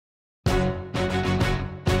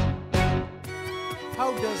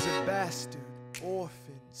How does a bastard,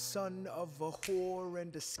 orphan, son of a whore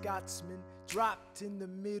and a Scotsman, dropped in the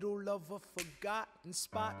middle of a forgotten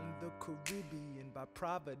spot in the Caribbean, by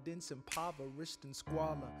providence impoverished and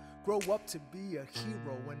squalor, grow up to be a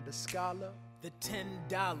hero and a scholar? The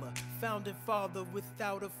 $10 founding father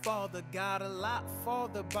without a father got a lot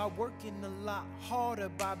farther by working a lot harder,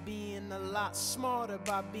 by being a lot smarter,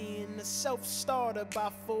 by being a self-starter.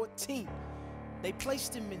 By 14, they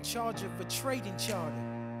placed him in charge of a trading charter.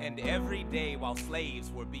 And every day while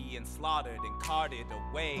slaves were being slaughtered and carted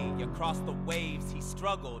away across the waves, he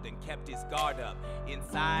struggled and kept his guard up.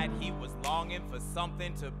 Inside he was longing for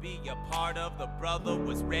something to be a part of. The brother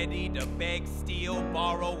was ready to beg, steal,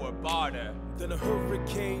 borrow, or barter. Then a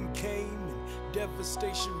hurricane came and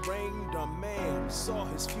devastation reigned. Our man saw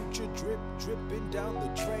his future dripping down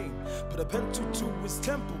the drain. Put a pencil to his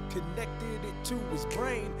temple, connected it to his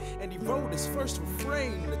brain, and he wrote his first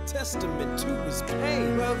refrain, a testament to his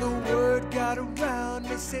pain. Well, the word got around,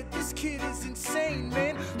 they said this kid is insane,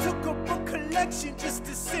 man. Took a book collection just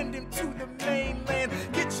to send him to the mainland.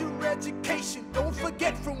 Get your education, don't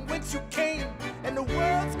forget from whence you came, and the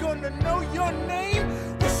world's gonna know your name.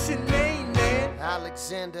 What's your name, man?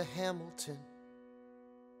 Alexander Hamilton.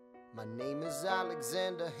 My name is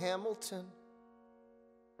Alexander Hamilton,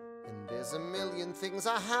 and there's a million things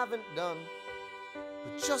I haven't done,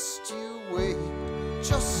 but just you wait,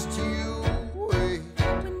 just you wait.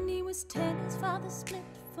 When he was 10, his father split,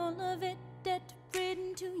 full of it,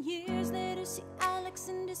 debt-ridden. 2 years later, see Alex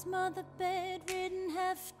and his mother bedridden,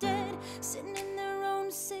 half dead, sitting in their own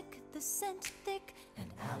sick, the scent thick. And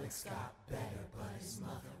Alex got better, but his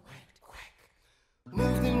mother went quick.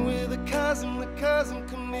 Moved in with a cousin, the cousin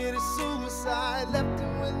committed suicide. Left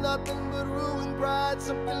him with nothing but ruined pride.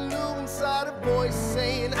 Something new inside, a voice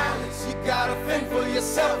saying, Alex, you gotta fend for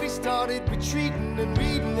yourself. He started retreating and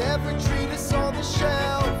reading every treatise on the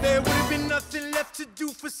shelf. There would have been nothing left to do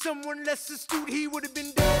for someone less astute. He would have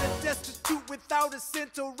been dead and destitute without a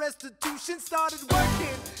cent or restitution. Started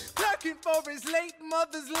working, clerking for his late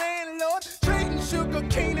mother's landlord, trading sugar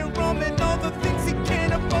cane and rum and all the things he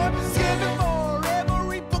can't afford. Scamming for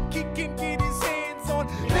every book he can get his hands on.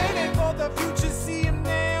 Planning for the future, see him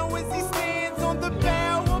now as he stands on the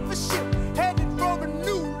bow of a ship, headed for a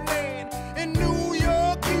new land. In New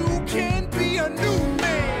York, you can be a new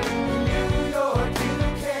man. In New York, you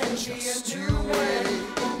can just be a new man.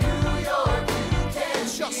 In New York, you can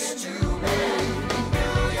just be a new man. In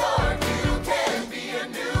New York, you can be a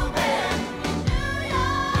new man. In New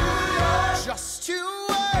York, just you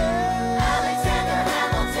wait. Alexander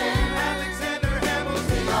Hamilton, Alexander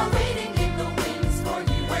Hamilton, are waiting in the wings for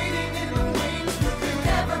you. waiting in the wings for you. You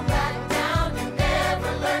never back down, you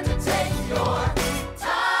never learn to take your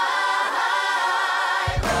time.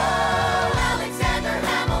 Oh, Alexander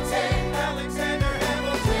Hamilton, Alexander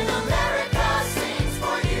Hamilton, when America sings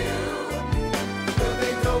for you. Will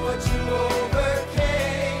they know what you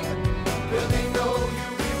overcame? Will they know you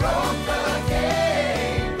rewrote the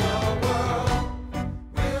game? The world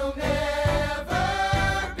will never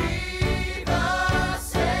be the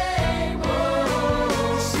same.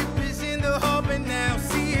 the ship is in the harbor now.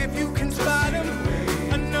 See if you can spot him.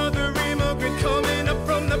 Another immigrant coming up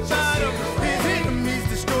from the bottom. His enemies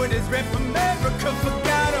destroyed his rep. America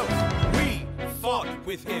forgot him. We fought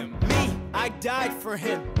with him. Me, I died for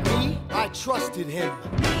him. Me, I trusted him.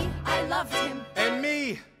 Me, I loved him. And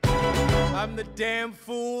me, I'm the damn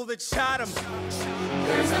fool that shot him.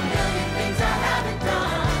 There's a million things I haven't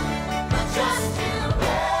done, but just you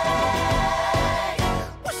wait.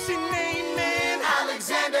 What's your name, man?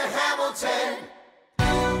 Alexander Hamilton.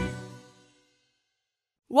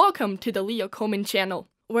 Welcome to the Leo Coleman channel,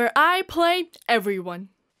 where I play everyone.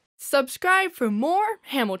 Subscribe for more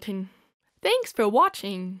Hamilton. Thanks for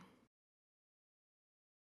watching.